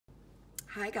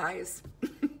Hi guys.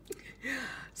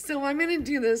 So I'm gonna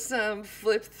do this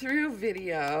flip through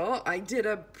video. I did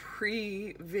a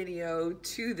pre-video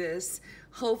to this.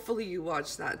 Hopefully you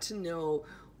watched that to know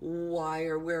why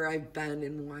or where I've been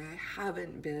and why I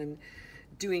haven't been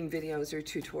doing videos or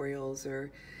tutorials or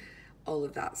all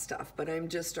of that stuff. But I'm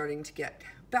just starting to get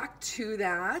back to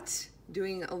that,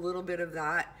 doing a little bit of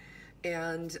that,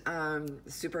 and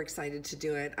super excited to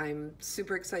do it. I'm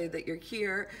super excited that you're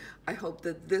here. I hope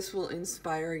that this will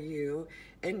inspire you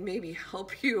and maybe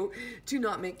help you to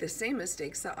not make the same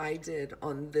mistakes that I did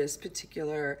on this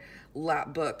particular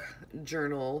lap book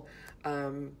journal.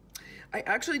 I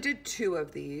actually did two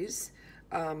of these.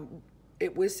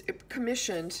 It was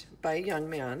commissioned by a young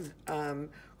man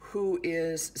who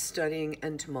is studying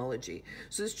entomology.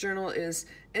 So this journal is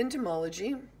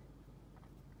entomology,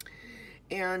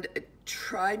 and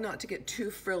try not to get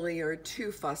too frilly or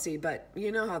too fussy, but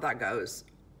you know how that goes.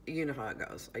 You know how it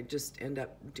goes. I just end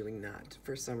up doing that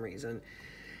for some reason.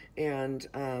 And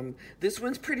this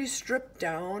one's pretty stripped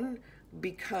down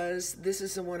because this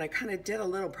is the one I kind of did a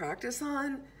little practice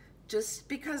on, just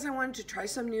because I wanted to try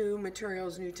some new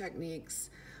materials, new techniques,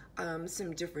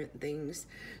 some different things.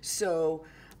 So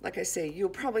like I say, you'll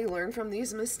probably learn from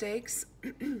these mistakes,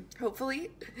 hopefully,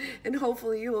 and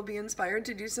hopefully you will be inspired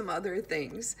to do some other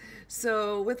things.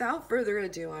 So without further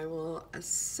ado, I will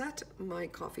set my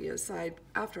coffee aside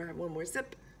after I have one more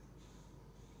sip.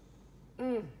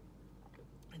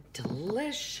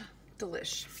 Delish,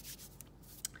 delish.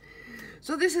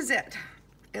 So this is it.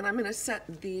 And I'm gonna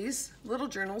set these little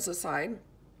journals aside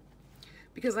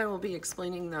because I will be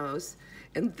explaining those.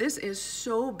 And this is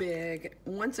so big,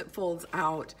 once it folds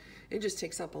out, it just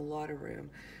takes up a lot of room.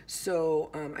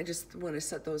 So I just want to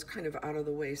set those kind of out of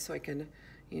the way so I can,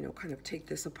 you know, kind of take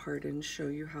this apart and show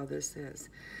you how this is.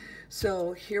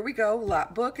 So here we go,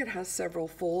 lap book. It has several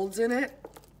folds in it.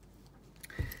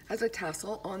 Has a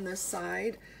tassel on this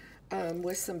side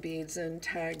with some beads and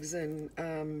tags and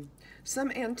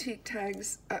some antique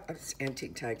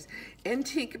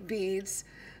beads,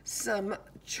 some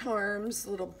charms,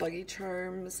 little buggy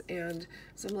charms, and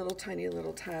some little tiny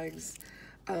little tags.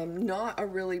 Not a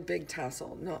really big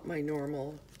tassel, not my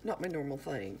normal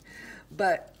thing.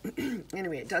 But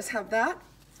anyway, it does have that,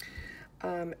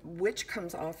 which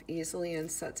comes off easily and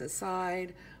sets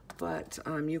aside, but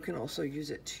you can also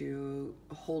use it to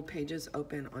hold pages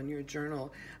open on your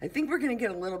journal. I think we're gonna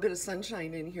get a little bit of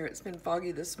sunshine in here. It's been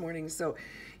foggy this morning, so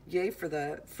yay for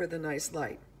the nice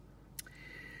light.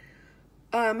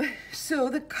 So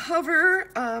the cover,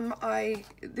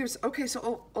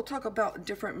 so I'll talk about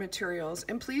different materials.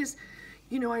 And please,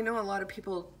 you know, I know a lot of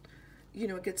people, you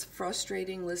know, it gets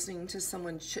frustrating listening to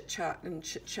someone chit-chat,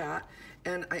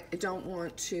 and I don't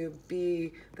want to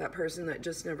be that person that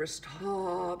just never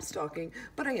stops talking,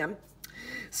 but I am.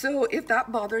 So if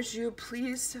that bothers you,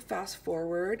 please fast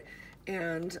forward,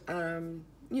 and,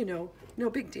 you know, no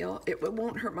big deal. It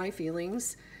won't hurt my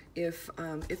feelings if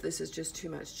this is just too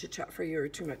much chit chat for you or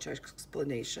too much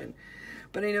explanation.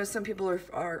 But I know some people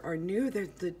are new.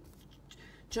 The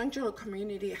junk journal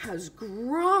community has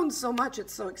grown so much.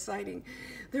 It's so exciting.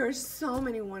 There are so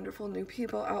many wonderful new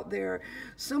people out there,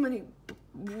 so many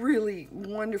really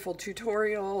wonderful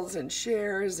tutorials and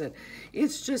shares, and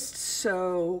it's just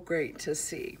so great to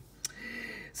see.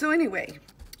 So anyway,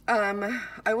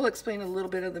 I will explain a little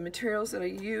bit of the materials that I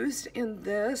used in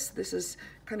this. This is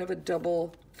kind of a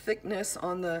double thickness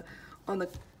on the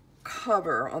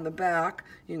cover. On the back,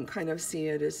 you can kind of see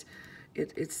it's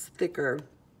thicker.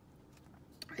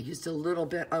 I used a little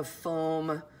bit of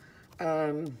foam, I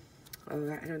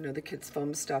don't know, the kids'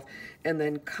 foam stuff, and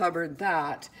then covered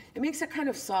that. It makes it kind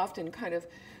of soft and kind of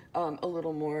a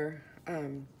little more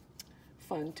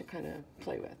fun to kind of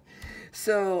play with.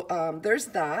 So there's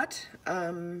that.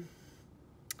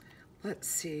 Let's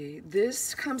see,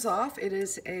 this comes off. It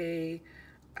is a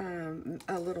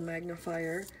little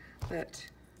magnifier that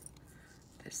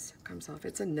this comes off.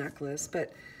 It's a necklace,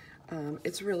 but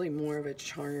it's really more of a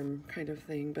charm kind of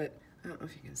thing, but I don't know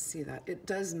if you can see that. It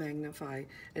does magnify,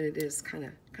 and it is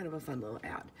kind of a fun little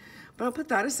ad. But I'll put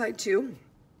that aside too,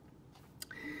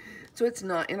 so it's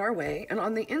not in our way. And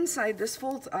on the inside, this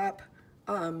folds up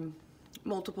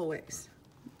multiple ways.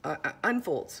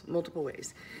 Unfolds multiple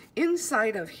ways.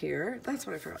 Inside of here, that's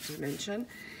what I forgot to mention.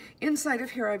 Inside of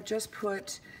here, I've just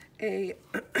put a,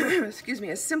 excuse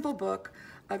me, a simple book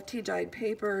of tea dyed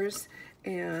papers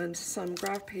and some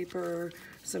graph paper,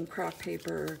 some craft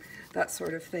paper, that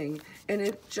sort of thing. And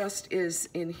it just is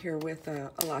in here with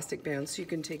elastic bands, so you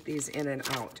can take these in and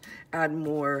out, add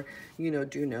more, you know,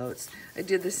 do notes. I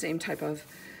did the same type of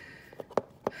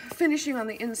finishing on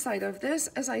the inside of this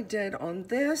as I did on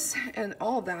this, and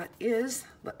all that is,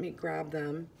 let me grab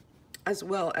them, as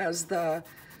well as the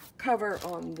cover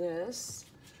on this.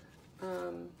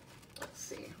 Let's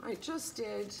see, I just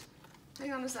did,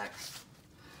 hang on a sec.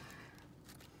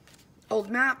 Old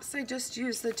maps, I just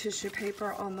used the tissue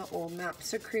paper on the old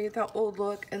maps to create that old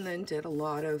look, and then did a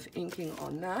lot of inking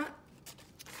on that.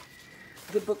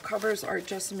 The book covers are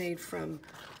just made from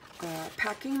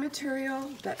packing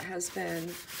material that has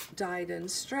been dyed and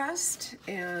stressed,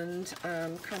 and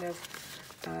kind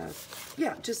of,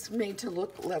 yeah, just made to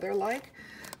look leather-like.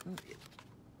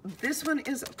 This one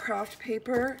is craft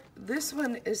paper. This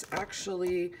one is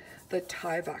actually the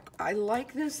Tyvek. I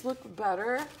like this look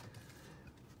better.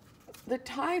 The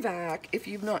Tyvek, if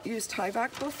you've not used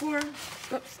Tyvek before,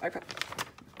 oops, I got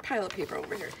a pile of paper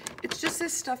over here. It's just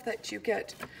this stuff that you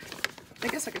get, I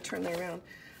guess I could turn that around.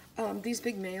 These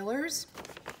big mailers,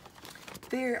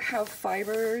 they have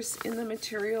fibers in the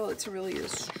material. It's really a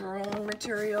strong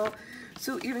material.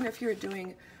 So even if you're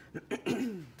doing,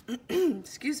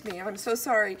 excuse me, I'm so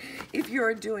sorry. If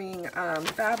you're doing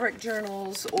fabric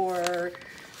journals, or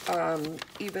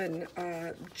even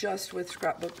just with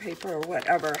scrapbook paper or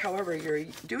whatever, however you're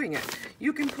doing it,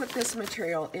 you can put this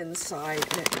material inside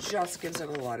and it just gives it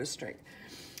a lot of strength.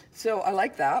 So I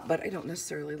like that, but I don't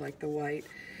necessarily like the white.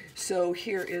 So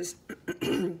here is,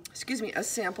 excuse me, a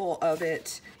sample of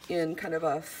it in kind of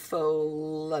a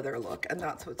faux leather look, and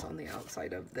that's what's on the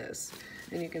outside of this.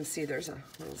 And you can see there's a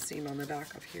little seam on the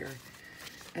back of here,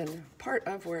 and part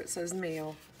of where it says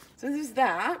mail. So there's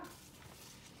that.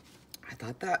 I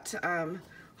thought that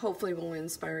hopefully will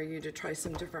inspire you to try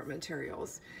some different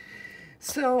materials.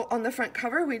 So on the front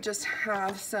cover, we just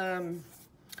have some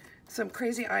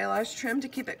crazy eyelash trim to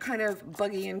keep it kind of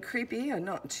buggy and creepy and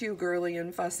not too girly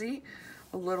and fussy.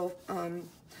 A little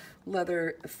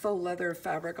leather, faux leather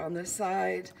fabric on the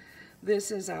side.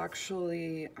 This is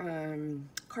actually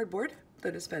cardboard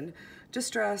that has been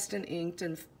distressed and inked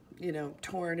and, you know,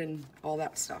 torn and all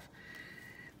that stuff.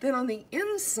 Then on the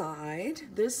inside,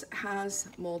 this has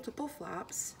multiple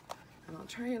flaps, and I'll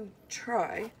try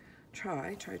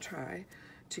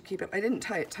to keep it. I didn't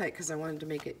tie it tight because I wanted to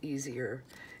make it easier.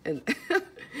 And,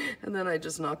 and then I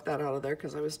just knocked that out of there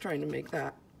because I was trying to make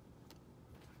that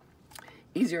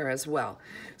easier as well.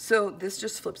 So this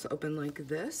just flips open like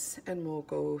this, and we'll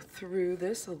go through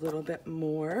this a little bit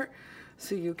more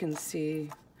so you can see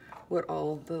what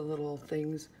all the little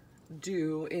things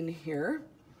do in here.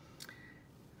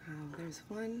 There's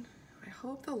one. I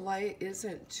hope the light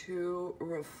isn't too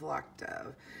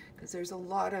reflective because there's a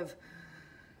lot of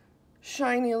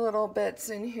shiny little bits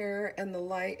in here, and the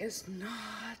light is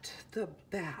not the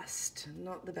best,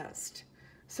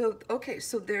 So, okay,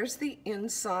 so there's the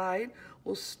inside.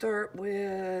 We'll start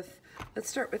with, let's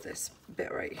start with this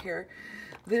bit right here.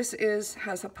 This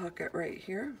has a pocket right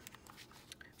here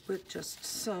with just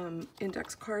some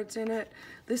index cards in it.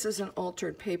 This is an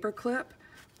altered paper clip,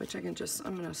 which I'm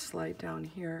gonna slide down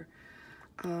here.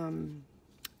 And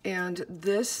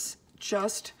this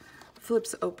just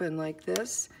flips open like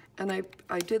this. And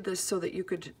I did this so that you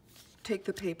could take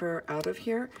the paper out of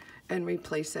here and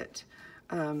replace it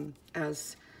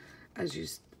as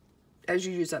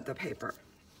you use up the paper.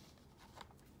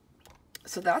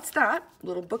 So that's that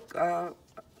little book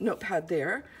notepad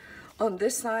there. On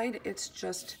this side, it's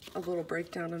just a little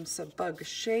breakdown of some bug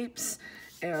shapes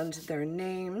and their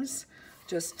names.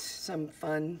 Just some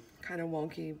fun, kind of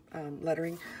wonky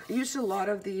lettering. I used a lot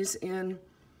of these in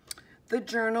the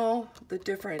journal, the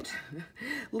different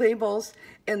labels,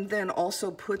 and then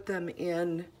also put them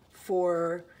in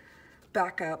for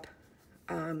backup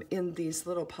in these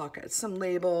little pockets. Some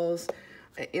labels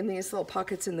in these little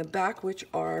pockets in the back, which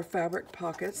are fabric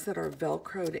pockets that are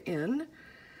Velcroed in.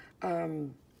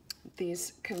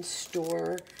 These can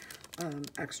store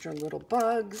extra little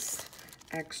bugs,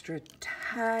 extra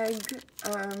tag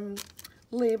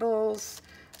labels,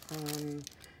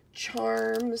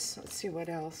 charms. Let's see what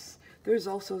else. There's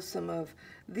also some of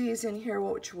these in here,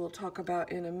 which we'll talk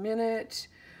about in a minute.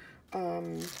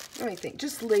 Let me think,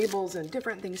 just labels and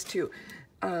different things to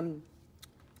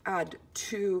add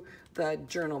to the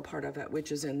journal part of it,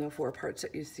 which is in the 4 parts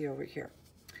that you see over here.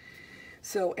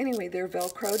 So anyway, they're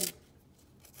Velcroed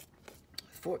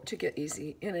to get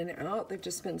easy in and out. They've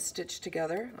just been stitched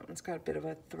together. That one's got a bit of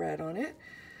a thread on it.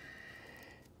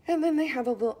 And then they have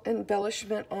a little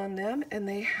embellishment on them, and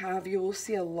they have, you will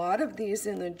see a lot of these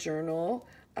in the journal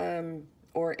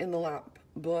or in the lap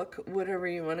book, whatever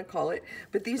you want to call it.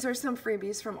 But these are some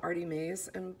freebies from Artie Mays,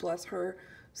 and bless her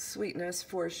sweetness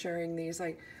for sharing these.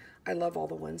 I love all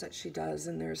the ones that she does,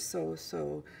 and they're so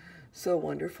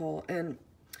wonderful. And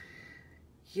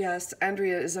Yes,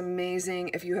 Andrea is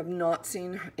amazing. If you have not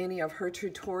seen any of her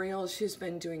tutorials, she's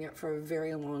been doing it for a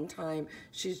very long time.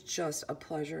 She's just a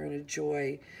pleasure and a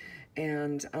joy.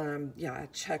 And yeah,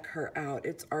 check her out.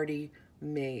 It's Artie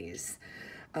Maze,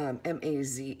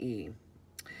 M-A-Z-E.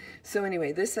 So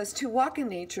anyway, this says, to walk in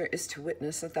nature is to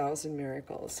witness 1,000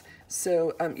 miracles.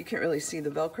 So you can't really see the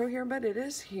Velcro here, but it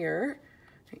is here.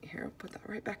 Right here, I'll put that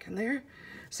right back in there.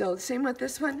 So same with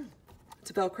this one.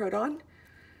 It's Velcroed on.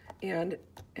 And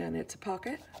it's a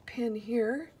pocket pin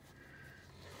here,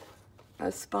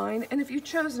 a spine. And if you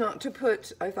chose not to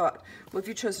put, I thought, well, if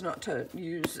you chose not to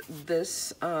use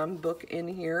this book in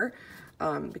here,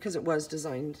 because it was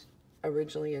designed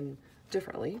originally and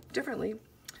differently,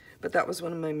 but that was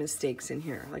one of my mistakes in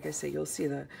here. Like I say, you'll see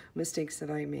the mistakes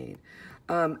that I made.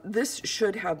 This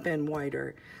should have been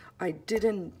wider. I did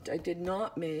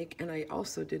not make, and I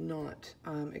also did not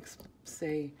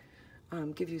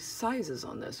give you sizes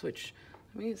on this, which,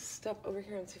 let me step over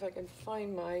here and see if I can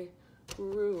find my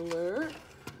ruler.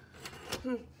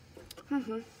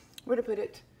 Where to put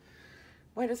it?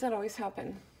 Why does that always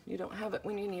happen? You don't have it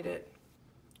when you need it.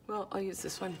 Well, I'll use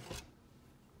this one.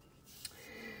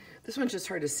 This one's just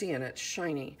hard to see and it's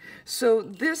shiny. So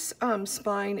this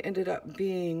spine ended up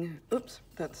being, oops,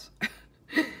 that's,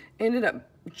 ended up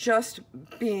just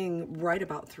being right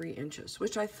about 3 inches,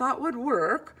 which I thought would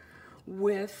work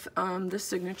with the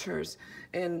signatures.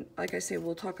 And like I say,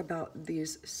 we'll talk about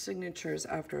these signatures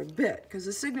after a bit, because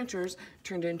the signatures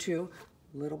turned into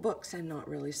little books and not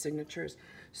really signatures.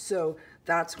 So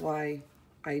that's why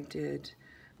I did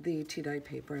the tea-dye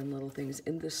paper and little things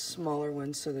in this smaller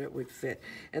one so that it would fit.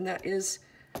 And that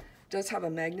does have a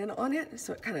magnet on it,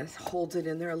 so it kind of holds it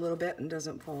in there a little bit and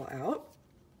doesn't fall out.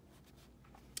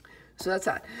 So that's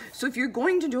that. So if you're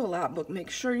going to do a lap book, make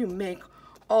sure you make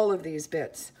all of these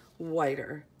bits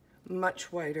wider,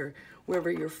 much wider. Wherever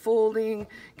you're folding,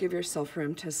 give yourself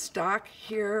room to stack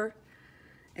here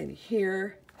and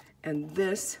here, and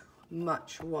this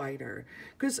much wider.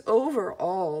 Because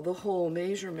overall, the whole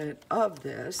measurement of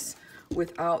this,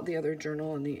 without the other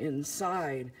journal on the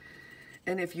inside,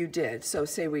 and if you did, so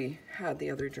say we had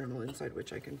the other journal inside,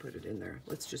 which I can put it in there.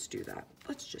 Let's just do that.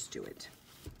 Let's just do it.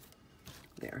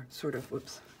 There, sort of,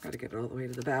 whoops, got to get it all the way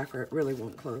to the back or it really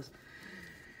won't close.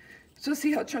 So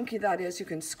see how chunky that is? You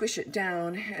can squish it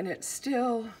down and it's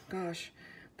still, gosh,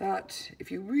 that if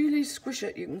you really squish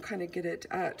it, you can kind of get it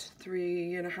at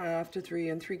 3.5 to 3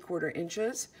 3/4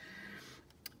 inches.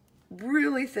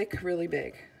 Really thick, really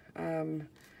big.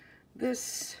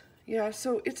 This, yeah,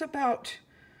 so it's about,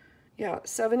 yeah,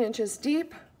 7 inches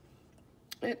deep.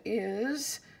 It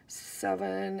is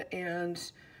 7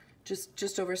 and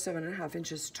just over 7.5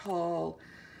 inches tall.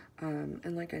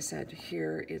 And like I said,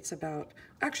 here it's about,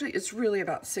 actually it's really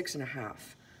about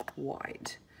 6.5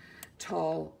 wide.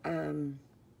 Tall,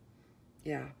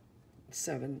 yeah,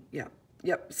 7, yeah,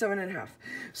 yep, 7.5.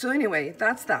 So anyway,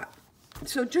 that's that.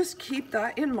 So just keep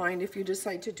that in mind if you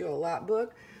decide to do a lap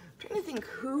book. I'm trying to think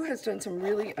who has done some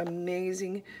really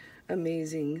amazing,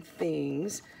 amazing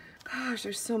things. Gosh,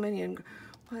 there's so many. And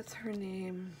what's her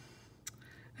name?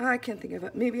 I can't think of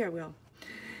it. Maybe I will.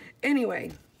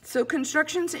 Anyway, so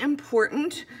construction's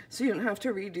important, so you don't have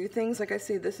to redo things. Like I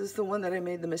say, this is the one that I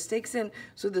made the mistakes in,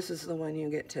 so this is the one you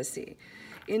get to see.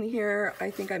 In here, I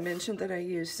think I mentioned that I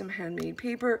used some handmade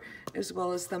paper as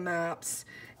well as the maps,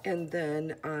 and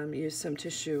then used some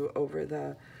tissue over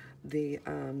the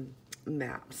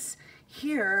maps.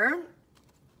 Here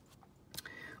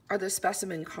are the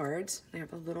specimen cards. They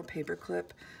have a little paper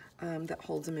clip that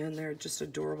holds them in. They're just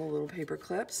adorable little paper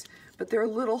clips, but they're a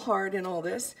little hard in all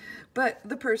this. But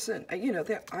the person, you know,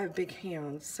 I have big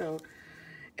hands, so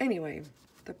anyway,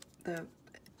 the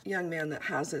young man that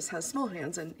has this has small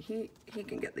hands, and he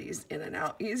can get these in and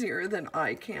out easier than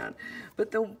I can. But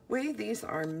the way these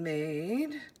are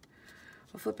made,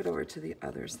 I'll flip it over to the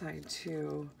other side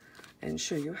too and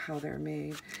show you how they're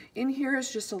made. In here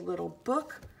is just a little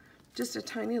book, just a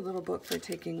tiny little book for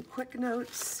taking quick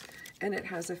notes, and it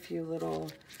has a few little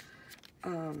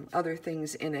other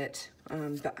things in it,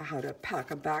 how to pack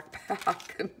a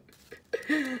backpack and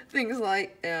things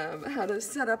like how to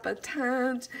set up a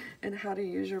tent and how to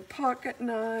use your pocket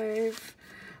knife.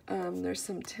 There's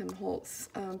some Tim Holtz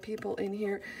people in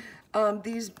here.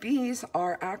 These bees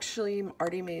are actually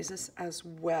Artie Maze's as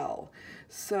well.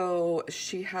 So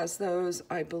she has those,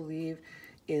 I believe,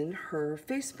 in her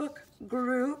Facebook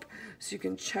group. So you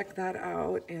can check that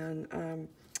out and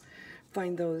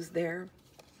find those there.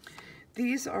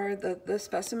 These are the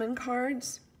specimen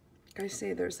cards. Like I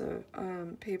say, there's a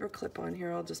paper clip on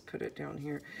here. I'll just put it down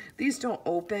here. These don't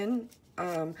open.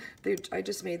 I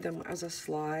just made them as a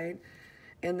slide.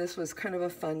 and this was kind of a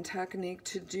fun technique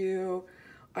to do.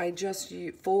 I just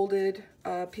folded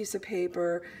a piece of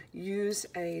paper, used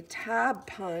a tab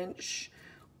punch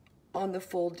on the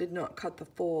fold, did not cut the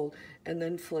fold, and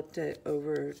then flipped it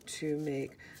over to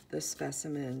make the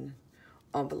specimen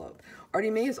envelope. Artie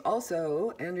Mae is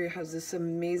also, Andrea has this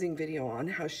amazing video on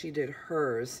how she did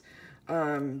hers.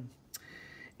 And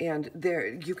there,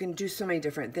 you can do so many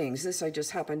different things. This, I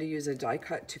just happened to use a die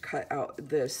cut to cut out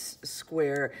this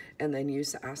square and then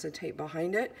use the acetate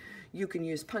behind it. You can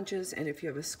use punches, and if you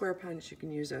have a square punch, you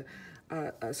can use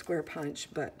a square punch,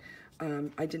 but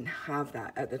I didn't have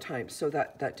that at the time, so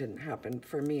that didn't happen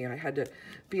for me. I had to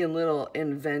be a little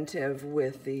inventive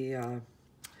with the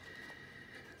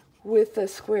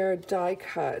square die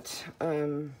cut.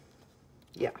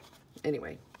 Yeah,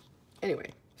 anyway.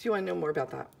 If you want to know more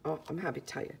about that, I'm happy to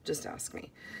tell you. Just ask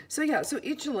me. So yeah, so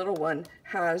each little one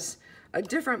has a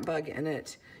different bug in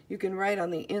it. You can write on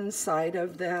the inside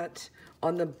of that,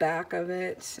 on the back of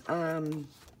it.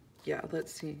 Yeah,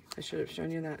 let's see. I should have shown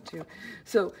you that too.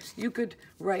 So you could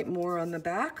write more on the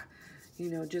back, you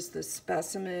know, just the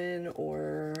specimen,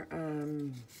 or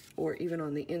even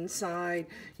on the inside.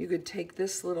 You could take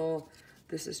this little,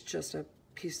 this is just a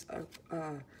piece of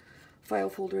file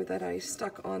folder that I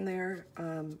stuck on there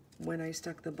when I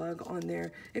stuck the bug on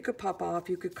there. It could pop off,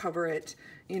 you could cover it,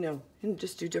 you know, and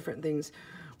just do different things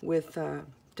with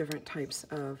different types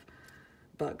of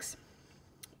bugs.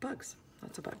 Lots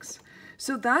of bugs.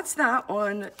 So that's that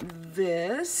on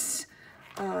this.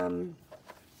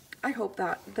 I hope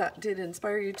that did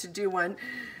inspire you to do one.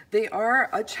 They are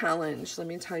a challenge, let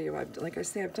me tell you. Like I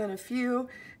say, I've done a few,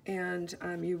 and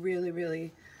you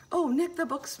really, oh, Nick the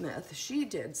Booksmith, she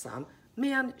did some.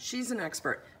 Man, she's an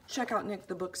expert. Check out Nick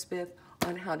the Booksmith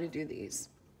on how to do these.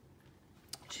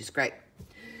 She's great.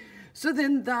 So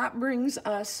then that brings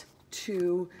us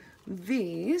to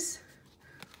these,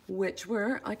 which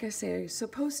were, like I say,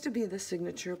 supposed to be the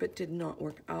signature, but did not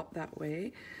work out that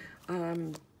way.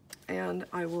 And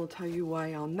I will tell you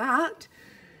why on that.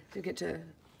 You get to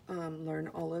learn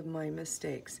all of my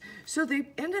mistakes. So they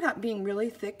ended up being really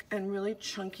thick and really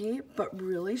chunky, but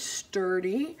really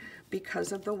sturdy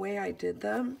because of the way I did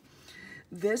them.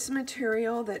 This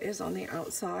material that is on the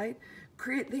outside,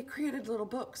 they created little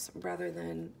books rather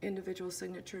than individual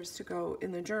signatures to go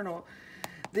in the journal.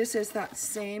 This is that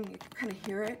same, you can kind of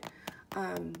hear it,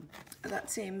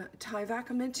 that same Tyvek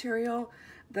material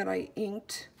that I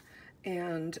inked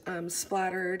and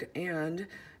splattered and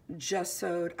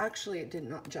gessoed. Actually, it did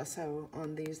not gesso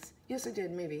on these. Yes, it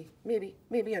did, maybe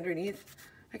underneath.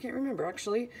 I can't remember,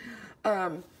 actually.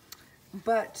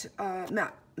 But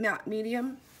matte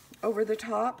medium over the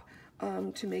top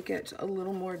to make it a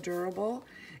little more durable.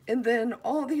 And then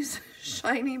all these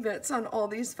shiny bits on all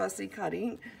these fussy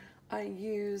cutting, I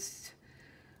used,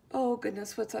 oh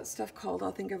goodness, what's that stuff called?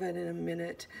 I'll think of it in a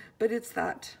minute. But it's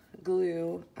that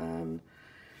glue. Oh,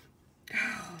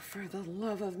 for the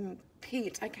love of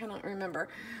Pete, I cannot remember.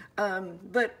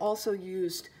 But also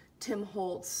used Tim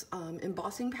Holtz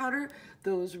embossing powder,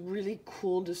 those really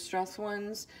cool distress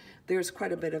ones. There's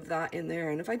quite a bit of that in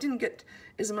there. And if I didn't get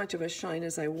as much of a shine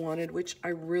as I wanted, which I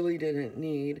really didn't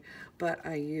need, but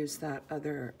I used that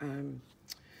other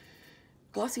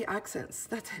Glossy Accents.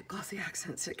 That's it, Glossy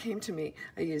Accents. It came to me.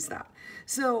 I used that.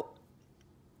 So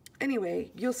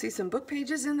anyway, you'll see some book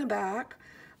pages in the back,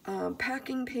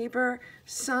 packing paper,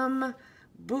 some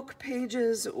book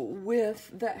pages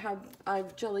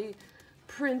I've jelly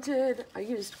printed. I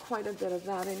used quite a bit of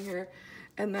that in here,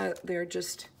 and that they're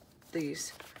just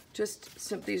these.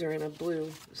 These are in a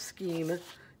blue scheme,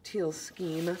 teal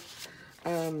scheme,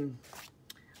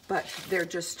 but they're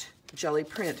just jelly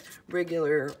print,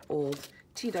 regular old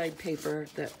tea-dyed paper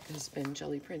that has been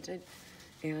jelly printed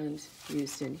and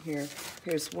used in here.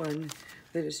 Here's one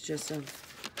that is just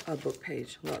a book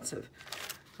page. Lots of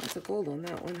gold on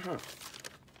that one, huh?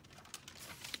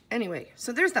 Anyway,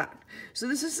 so there's that. So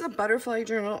this is a butterfly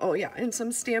journal. Oh yeah, and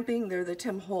some stamping. They're the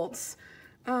Tim Holtz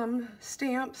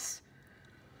stamps.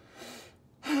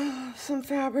 Some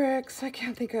fabrics. I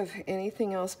can't think of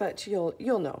anything else, but you'll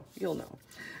know.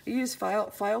 I use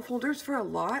file folders for a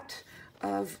lot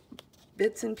of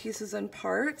bits and pieces and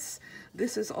parts.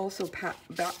 This is also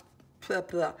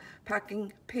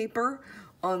packing paper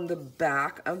on the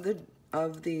back of the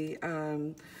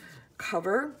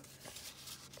cover.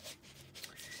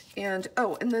 And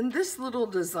oh, and then this little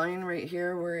design right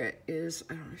here where it is,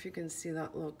 I don't know if you can see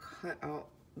that little cutout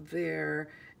there,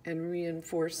 and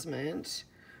reinforcement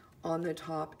on the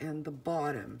top and the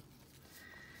bottom.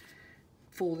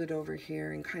 Folded over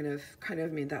here and kind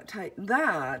of made that tight.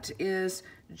 That is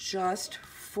just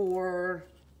for,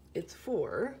 it's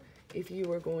for if you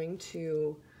were going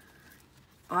to,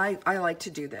 I like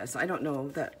to do this. I don't know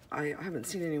that, I haven't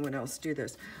seen anyone else do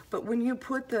this, but when you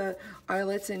put the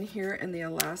eyelets in here and the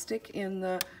elastic in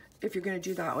the, if you're going to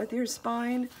do that with your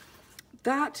spine,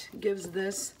 that gives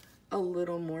this a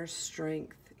little more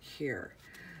strength here,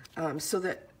 so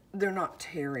that they're not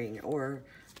tearing or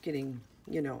getting,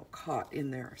 you know, caught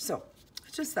in there. So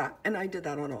it's just that, and I did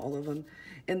that on all of them.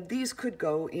 And these could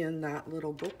go in that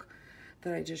little book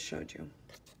that I just showed you.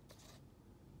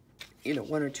 You know,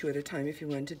 1 or 2 at a time if you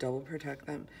wanted to double protect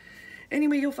them.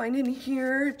 Anyway, you'll find in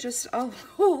here just a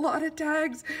whole lot of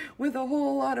tags with a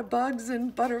whole lot of bugs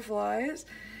and butterflies.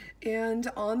 And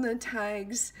on the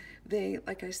tags, they,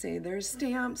 like I say, there's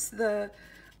stamps. The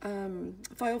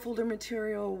file folder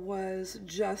material was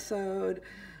gessoed,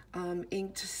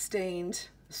 inked, stained,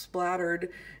 splattered,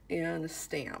 and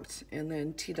stamped, and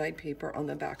then tea-dyed paper on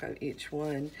the back of each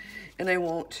one. And I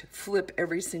won't flip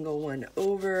every single one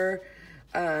over.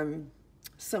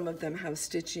 Some of them have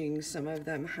stitching, some of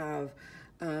them have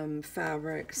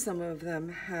fabric, some of them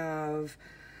have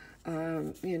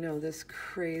you know, this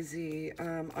crazy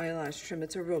eyelash trim.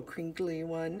 It's a real crinkly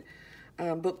one.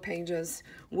 Book pages,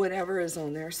 whatever is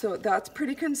on there. So that's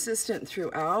pretty consistent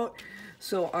throughout.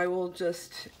 So I will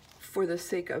just, for the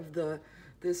sake of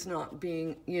this not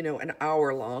being, you know, an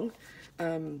hour long,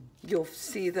 you'll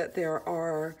see that there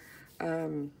are,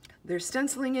 there's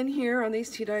stenciling in here on these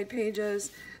tea-dyed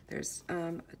pages. There's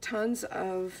tons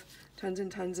and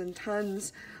tons and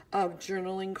tons of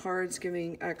journaling cards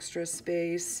giving extra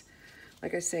space.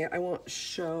 Like I say, I won't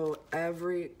show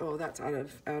every, oh, that's out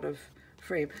of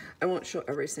frame. I won't show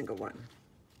every single one.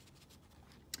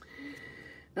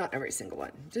 Not every single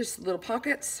one, just little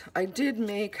pockets. I did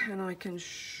make, and I can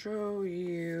show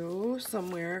you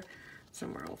somewhere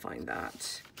I'll find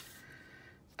that.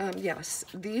 Yes,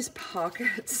 these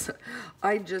pockets,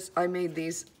 I made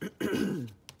these,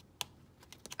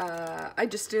 I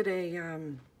just did a,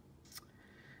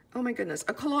 oh my goodness,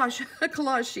 a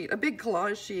collage sheet, a big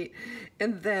collage sheet,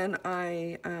 and then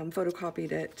I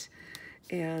photocopied it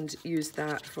and used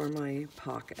that for my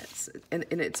pockets. And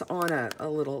it's on a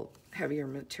little heavier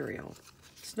material.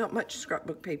 There's not much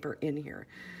scrapbook paper in here.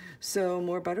 So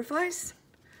more butterflies,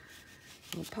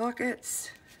 little pockets,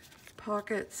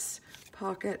 pockets,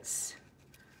 pockets,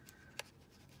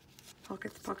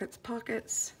 pockets, pockets,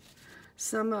 pockets.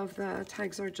 Some of the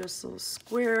tags are just little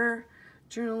square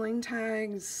journaling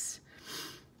tags.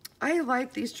 I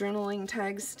like these journaling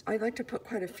tags. I like to put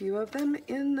quite a few of them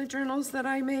in the journals that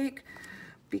I make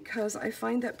because I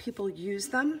find that people use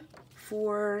them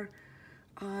for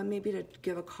maybe to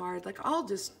give a card. Like I'll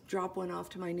just drop one off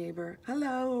to my neighbor.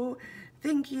 Hello,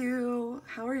 thank you,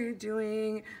 how are you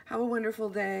doing? Have a wonderful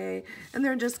day. And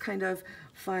they're just kind of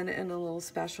fun and a little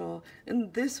special.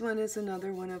 And this one is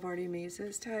another one of Artie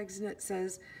Maze's tags, and it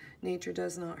says, nature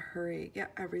does not hurry,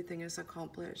 yet everything is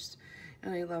accomplished.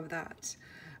 And I love that.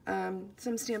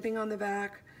 Some stamping on the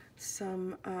back,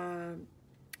 some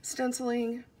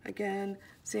stenciling, again,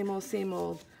 same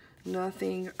old,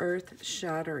 nothing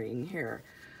earth-shattering here.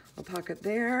 A pocket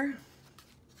there.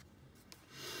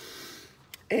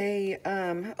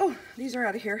 Oh, these are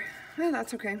out of here. Oh,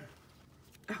 that's okay.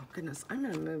 Oh goodness, I'm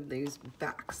gonna move these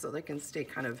back so they can stay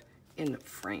kind of in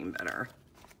frame better.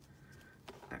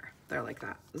 There, like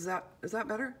that. Is that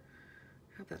better?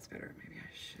 I hope that's better. Maybe I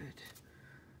should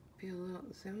be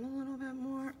zoom a little bit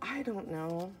more. I don't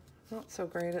know. Not so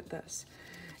great at this.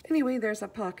 Anyway, there's a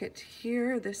pocket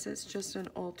here. This is just an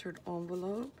altered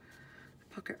envelope.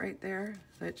 Pocket right there,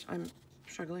 which I'm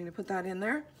struggling to put that in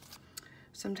there.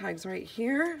 Some tags right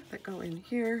here that go in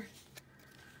here,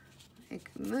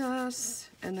 like this,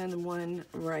 and then one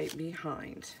right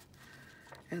behind.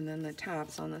 And then the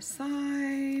tabs on the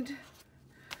side.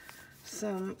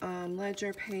 Some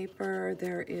ledger paper.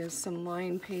 There is some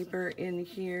line paper in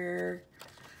here.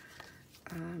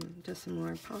 Just some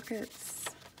more pockets.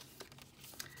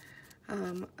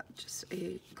 Just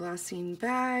a glassine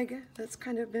bag that's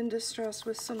kind of been distressed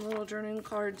with some little journaling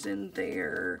cards in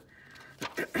there.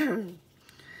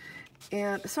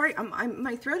 And sorry,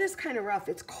 my throat is kind of rough.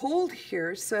 It's cold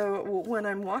here, so when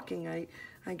I'm walking, it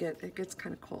gets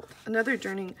kind of cold. Another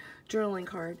journaling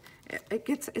card. It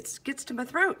gets to my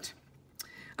throat.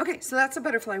 Okay, so that's a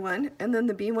butterfly one, and then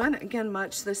the bee one, again,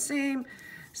 much the same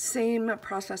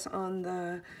process on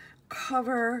the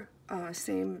cover,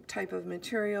 same type of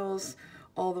materials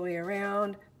all the way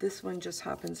around. This one just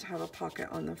happens to have a pocket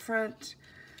on the front,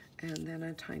 and then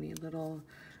a tiny little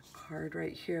card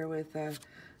right here with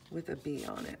a bee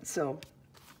on it. So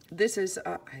this is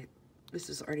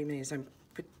Artie Maze. I'm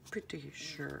pretty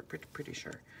sure.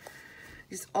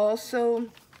 It's also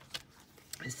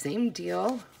the same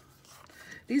deal.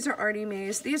 These are Artie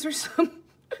Mays. These are some,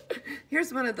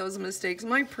 here's one of those mistakes.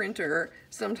 My printer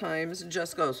sometimes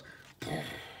just goes,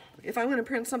 if I want to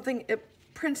print something, it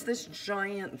prints this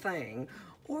giant thing,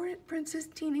 or it prints this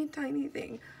teeny tiny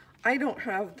thing. I don't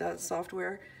have that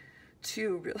software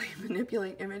to really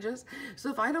manipulate images.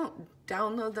 So if I don't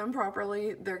download them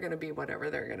properly, they're gonna be whatever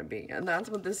they're gonna be. And that's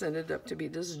what this ended up to be,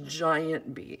 this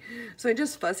giant bee. So I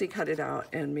just fussy cut it out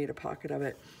and made a pocket of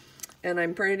it. And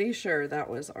I'm pretty sure that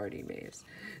was Artie Mays.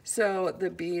 So the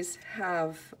bees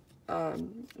have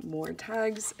more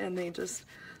tags, and they just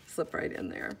slip right in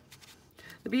there.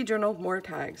 The bee journal, more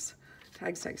tags.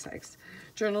 Tags.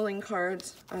 Journaling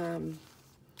cards,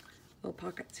 little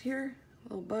pockets here,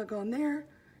 little bug on there.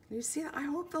 You see, I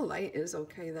hope the light is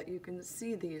okay that you can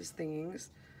see these things.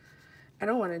 I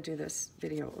don't want to do this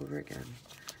video over again.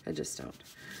 I just don't.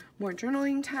 More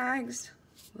journaling tags,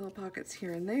 little pockets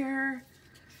here and there.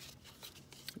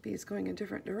 Bees going in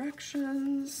different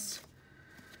directions.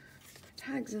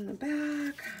 Tags in the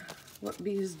back, what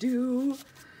bees do.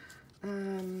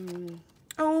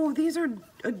 Oh, these are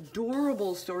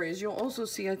adorable stories. You'll also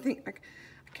see, I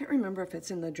can't remember if it's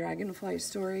in the Dragonfly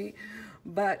story,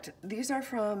 but these are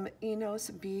from Enos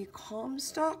B.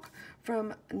 Comstock from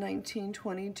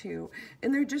 1922.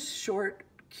 And they're just short,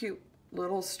 cute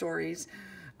little stories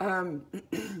about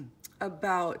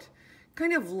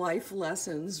kind of life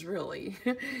lessons, really.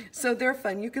 So they're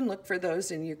fun. You can look for those,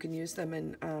 and you can use them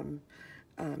and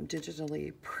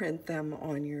digitally print them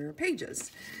on your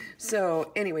pages.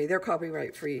 So anyway, they're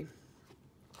copyright free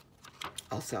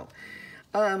also.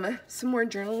 Some more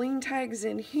journaling tags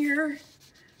in here.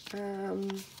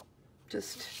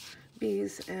 Just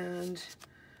bees and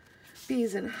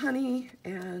honey,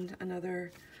 and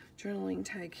another journaling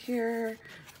tag here.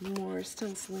 More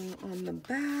stenciling on the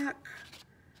back.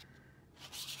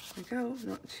 There we go,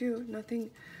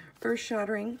 nothing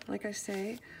earth-shattering, like I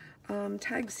say.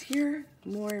 Tags here,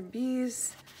 more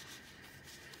bees.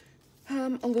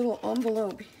 A little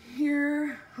envelope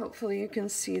here. Hopefully you can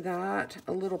see that.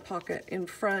 A little pocket in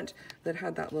front that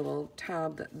had that little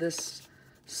tab that this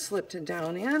slipped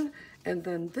down in, and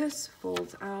then this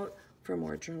folds out for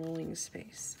more journaling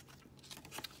space.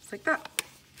 It's like that.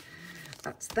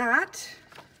 That's that.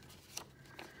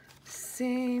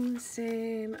 Same,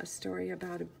 a story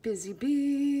about a busy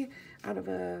bee out of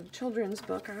a children's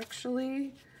book,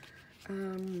 actually.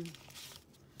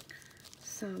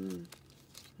 Some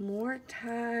more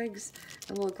tags,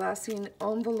 a little glassine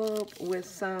envelope with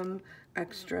some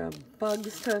extra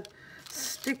bugs to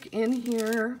stick in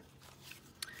here.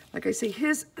 Like I say,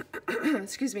 his,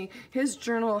 excuse me, his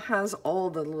journal has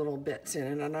all the little bits in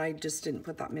it, and I just didn't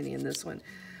put that many in this one.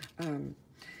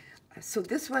 So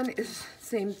this one is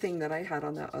same thing that I had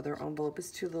on that other envelope.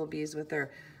 Is two little bees with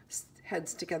their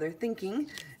heads together thinking,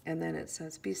 and then it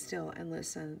says, "Be still and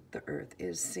listen, the earth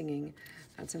is singing."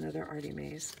 That's another Artie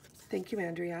Mays. Thank you,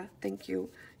 Andrea. Thank you.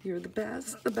 You're the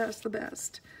best, the best, the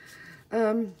best.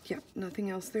 Yeah, nothing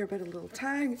else there but a little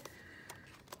tag.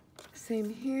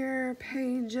 Same here,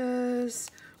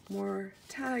 pages, more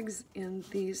tags in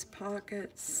these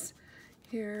pockets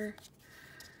here.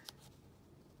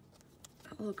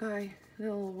 A little guy, a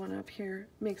little one up here,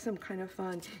 makes them kind of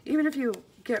fun. Even if you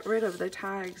get rid of the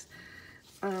tags,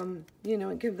 you know,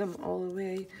 and give them all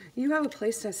away, you have a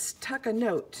place to tuck a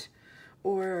note,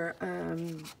 or,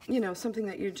 you know, something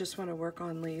that you just want to work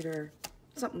on later.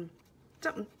 Something,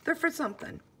 they're for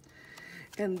something.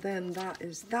 And then that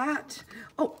is that.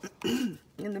 Oh, in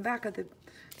the back of the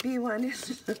B one,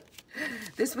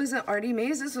 this was an Artie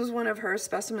Mays. This was one of her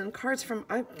specimen cards from,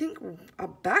 I think,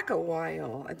 back a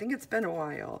while. I think it's been a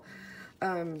while.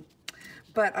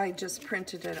 But I just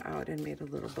printed it out and made a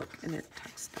little book, and it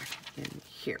tucks back in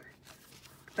here.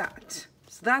 That.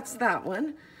 So that's that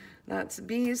one. That's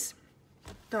bees.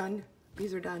 Done.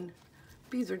 Bees are done.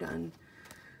 Bees are done.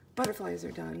 Butterflies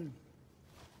are done.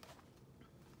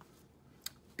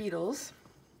 Beetles.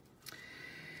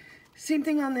 Same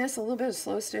thing on this, a little bit of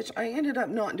slow stitch. I ended up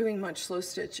not doing much slow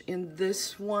stitch in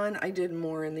this one. I did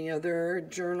more in the other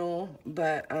journal,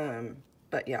 but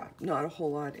yeah, not a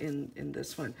whole lot in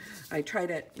this one. I tried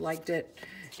it, liked it,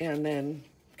 and then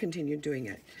continued doing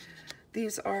it.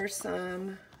 These are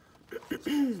some,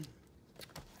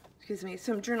 excuse me,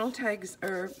 some journal tags,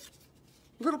 or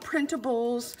little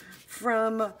printables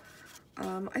from,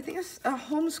 I think it's a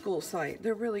homeschool site.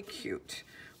 They're really cute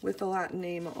with the Latin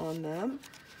name on them.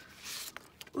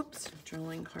 Oops,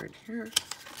 journaling card here.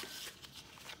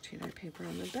 Tie paper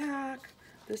on the back.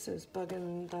 This is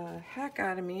bugging the heck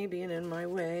out of me, being in my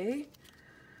way.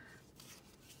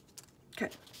 Okay.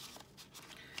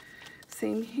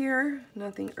 Same here,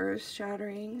 nothing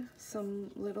earth-shattering.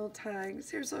 some little tags.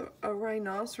 Here's a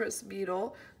rhinoceros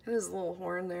beetle. It has a little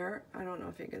horn there. I don't know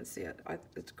if you can see it.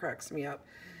 It cracks me up.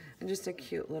 And just a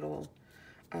cute little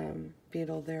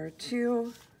beetle there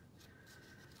too.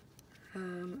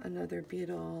 Another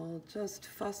beetle, just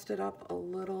fussed it up a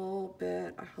little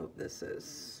bit. I hope this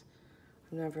is,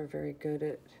 I'm never very good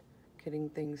at getting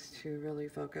things to really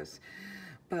focus,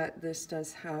 but this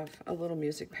does have a little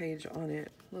music page on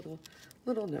it, little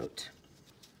note.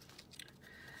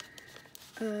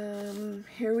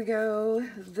 Here we go.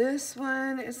 This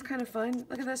one is kind of fun.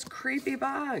 Look at this creepy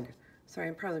bug. Sorry,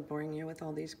 I'm probably boring you with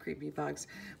all these creepy bugs,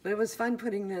 but it was fun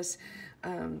putting this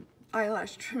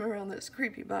eyelash trim around this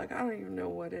creepy bug. I don't even know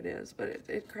what it is, but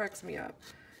it cracks me up.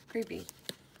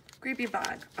 Creepy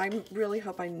bug. I really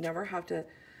hope I never have to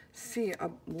see a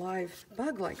live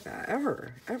bug like that,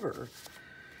 ever.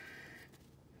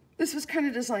 This was kind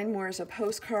of designed more as a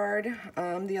postcard.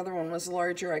 The other one was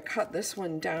larger. I cut this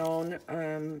one down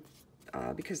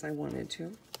because I wanted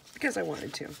to.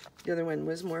 The other one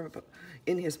was more of a,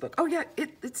 in his book. Oh yeah,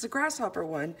 it's the grasshopper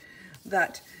one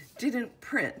that didn't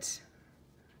print.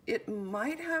 It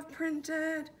might have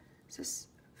printed. Is this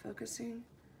focusing?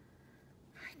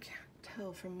 I can't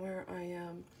tell from where I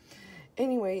am.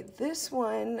 Anyway, this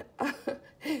one,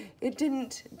 it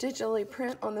didn't digitally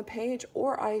print on the page,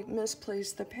 or I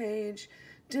misplaced the page.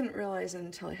 Didn't realize it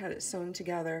until I had it sewn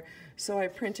together. So I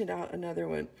printed out another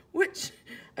one, which,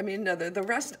 the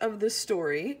rest of the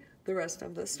story,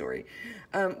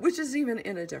 which is even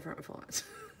in a different font.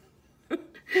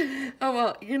 Oh,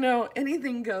 well, you know,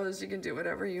 anything goes. You can do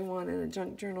whatever you want in a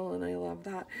junk journal, and I love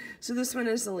that. So this one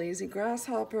is The Lazy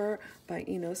Grasshopper by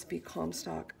Enos B.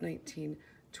 Comstock,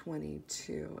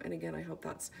 1922. And again, I hope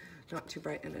that's not too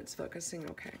bright and it's focusing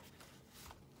okay.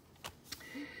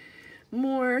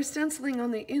 More stenciling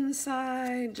on the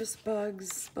inside, just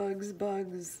bugs.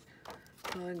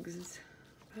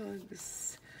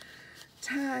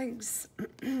 Tags.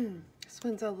 This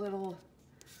one's a little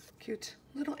cute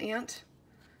little ant.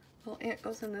 Little ant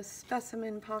goes in this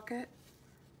specimen pocket.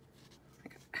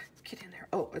 Get in there.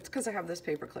 Oh, it's because I have this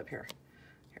paper clip here.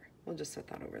 Here, we'll just set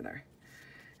that over there.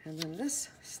 And then this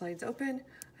slides open,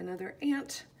 another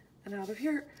ant, and out of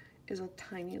here is a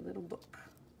tiny little book.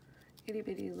 Itty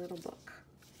bitty little book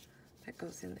that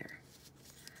goes in there.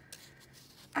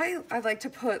 I like to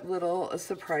put little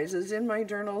surprises in my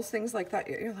journals, things like that.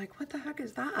 You're like, what the heck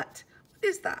is that? What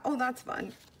is that? Oh, that's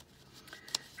fun.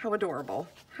 How adorable.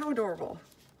 How adorable.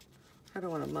 I don't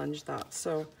want to munge that,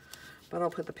 so, but I'll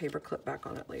put the paper clip back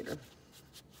on it later.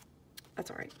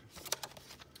 That's all right.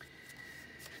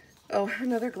 Oh,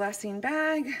 another glassine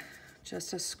bag,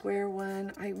 just a square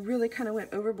one. I really kind of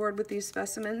went overboard with these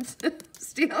specimens,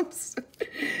 stamps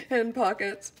and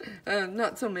pockets.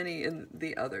 Not so many in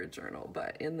the other journal,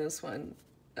 but in this one,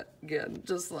 again,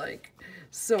 just like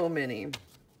so many.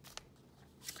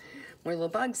 More little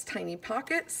bugs, tiny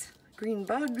pockets, green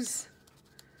bugs.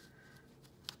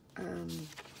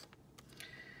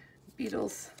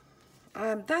 Beetles.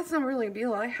 That's not really a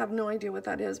beetle. I have no idea what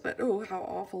that is, but oh, how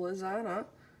awful is that, huh?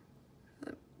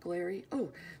 Glary. Oh,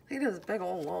 look at this big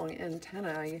old long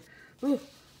antennae. Oh,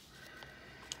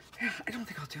 yeah, I don't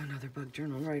think I'll do another bug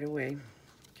journal right away.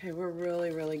 Okay, we're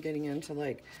really getting into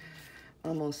like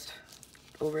almost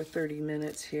over 30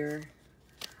 minutes here.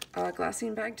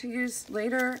 Glassine bag to use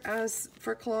later as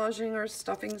for collaging or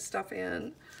stuffing stuff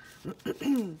in.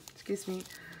 Excuse me.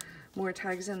 More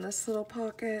tags in this little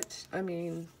pocket.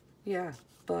 Yeah,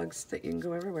 bugs that you can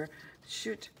go everywhere.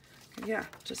 Shoot. Yeah,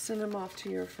 just send them off to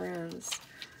your friends.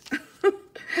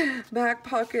 Back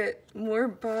pocket, more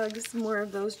bugs, more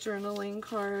of those journaling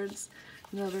cards.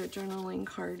 Another journaling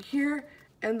card here,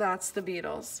 and that's the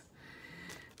Beatles.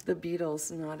 The Beatles,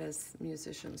 not as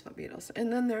musicians, but Beatles.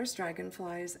 And then there's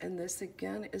dragonflies, and this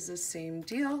again is the same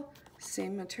deal,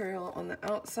 same material on the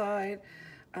outside.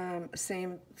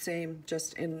 Same,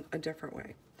 just in a different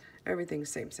way. Everything's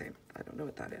same. I don't know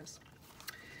what that is.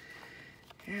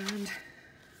 And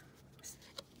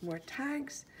more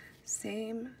tags,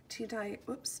 same tea-dyed,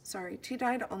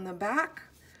 tea-dyed on the back.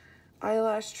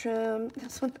 Eyelash trim,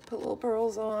 this one I put little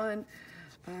pearls on.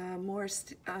 More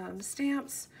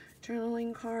stamps,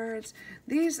 journaling cards.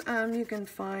 These you can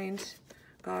find,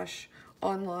 gosh,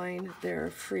 online. They're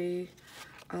free,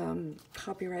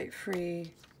 copyright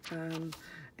free.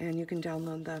 And you can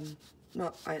download them.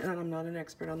 Well, I'm not an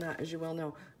expert on that, as you well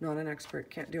know. Not an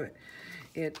expert, can't do it.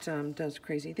 It does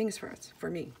crazy things for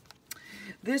me.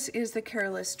 This is The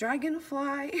Careless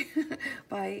Dragonfly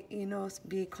by Enos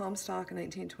B. Comstock in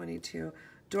 1922.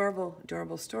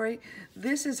 Adorable story.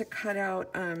 This is a cutout.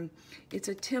 It's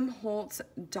a Tim Holtz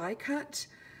die cut.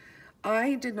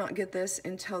 I did not get this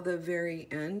until the very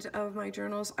end of my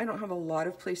journals. I don't have a lot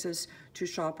of places to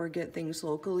shop or get things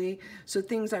locally, so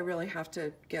things I really have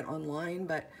to get online,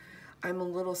 but I'm a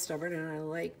little stubborn and I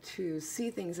like to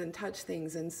see things and touch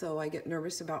things, and so I get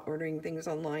nervous about ordering things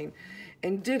online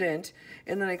and didn't,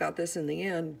 and then I got this in the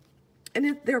end.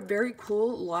 And they're very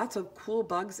cool, lots of cool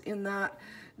bugs in that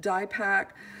die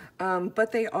pack,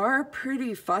 but they are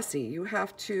pretty fussy. You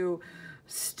have to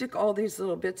stick all these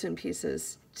little bits and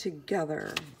pieces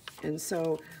together, and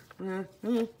so I don't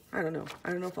know. I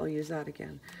don't know if I'll use that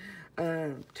again.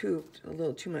 A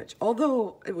little too much.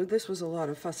 Although this was a lot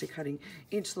of fussy cutting,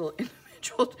 each little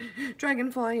individual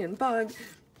dragonfly and bug,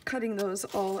 cutting those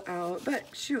all out. But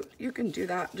shoot, you can do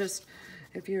that just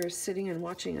if you're sitting and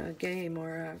watching a game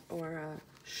or a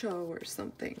show or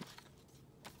something,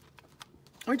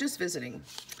 or just visiting.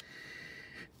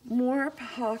 More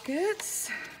pockets.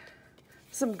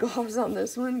 Some gauze on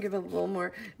this one. Give it a little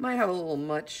more. Might have a little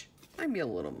much. Might be a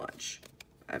little much.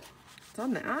 It's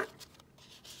on that.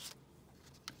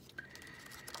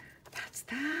 That's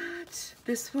that.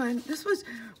 This was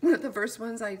one of the first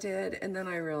ones I did, and then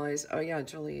I realized, oh yeah,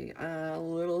 Julie, a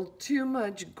little too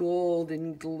much gold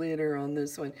and glitter on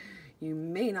this one. You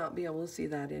may not be able to see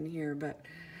that in here, but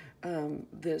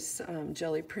this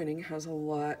jelly printing has a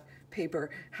lot, paper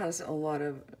has a lot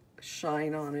of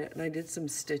shine on it, and I did some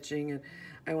stitching, and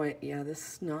I went, yeah,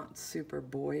 this is not super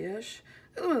boyish.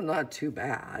 It was not too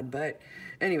bad, but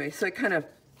anyway, so I kind of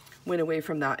went away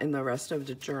from that in the rest of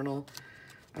the journal.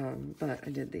 But I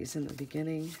did these in the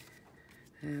beginning.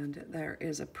 And there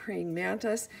is a praying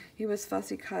mantis. He was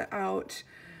fussy cut out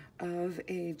of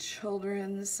a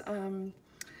children's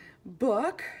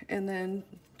book, and then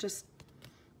just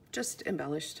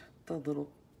embellished the little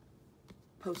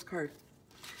postcard.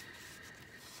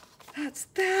 That's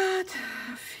that.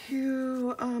 A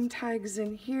few tags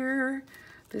in here.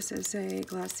 This is a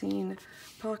glassine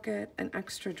pocket, an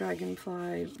extra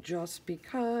dragonfly, just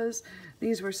because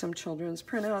these were some children's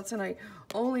printouts, and I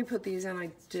only put these in. I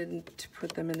didn't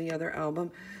put them in the other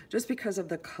album just because of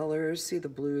the colors. See the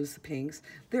blues, the pinks.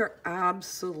 They're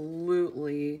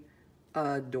absolutely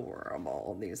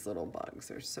adorable. These little bugs,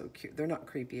 they're so cute. They're not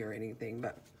creepy or anything,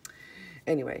 but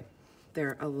anyway,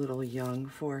 they're a little young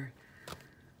for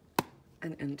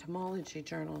an entomology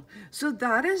journal. So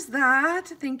that is that.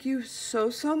 Thank you so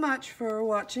much for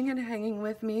watching and hanging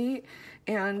with me.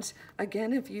 And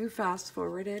again, if you fast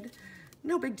forwarded,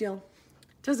 no big deal.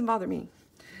 Doesn't bother me.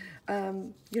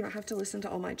 You don't have to listen to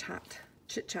all my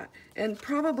chit chat. And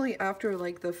probably after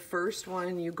like the first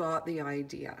one, you got the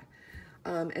idea.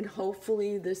 And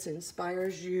hopefully this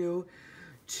inspires you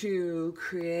to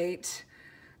create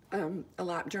a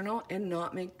lap journal and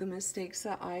not make the mistakes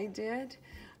that I did.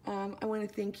 I want to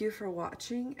thank you for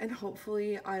watching, and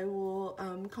hopefully I will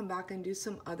come back and do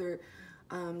some other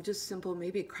just simple,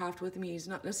 maybe craft with me's,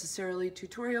 not necessarily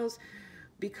tutorials,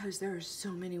 because there are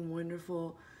so many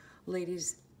wonderful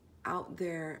ladies out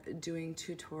there doing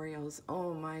tutorials.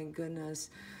 Oh my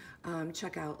goodness.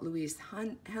 Check out Louise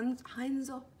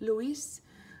Heinzel, Louise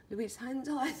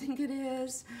Heinzel, I think it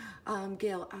is.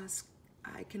 Gail Ask,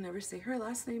 I can never say her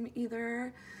last name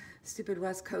either. Stupid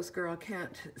West Coast girl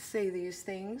can't say these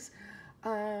things. Who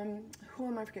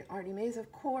am I forgetting? Artie Mays,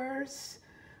 of course.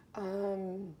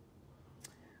 Oh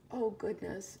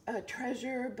goodness.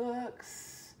 Treasure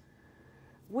Books.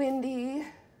 Wendy.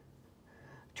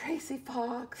 Tracy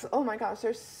Fox. Oh my gosh,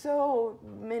 there's so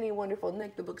many wonderful.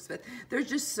 Nick the Booksmith. There's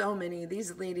just so many.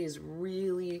 These ladies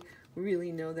really,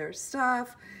 really know their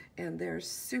stuff, and they're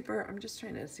super. I'm just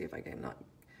trying to see if I can not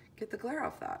get the glare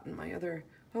off that. And my other,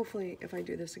 hopefully, if I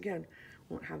do this again,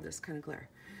 won't have this kind of glare.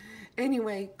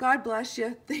 Anyway, God bless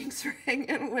you. Thanks for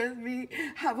hanging with me.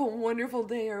 Have a wonderful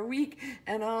day or week,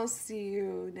 and I'll see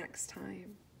you next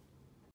time.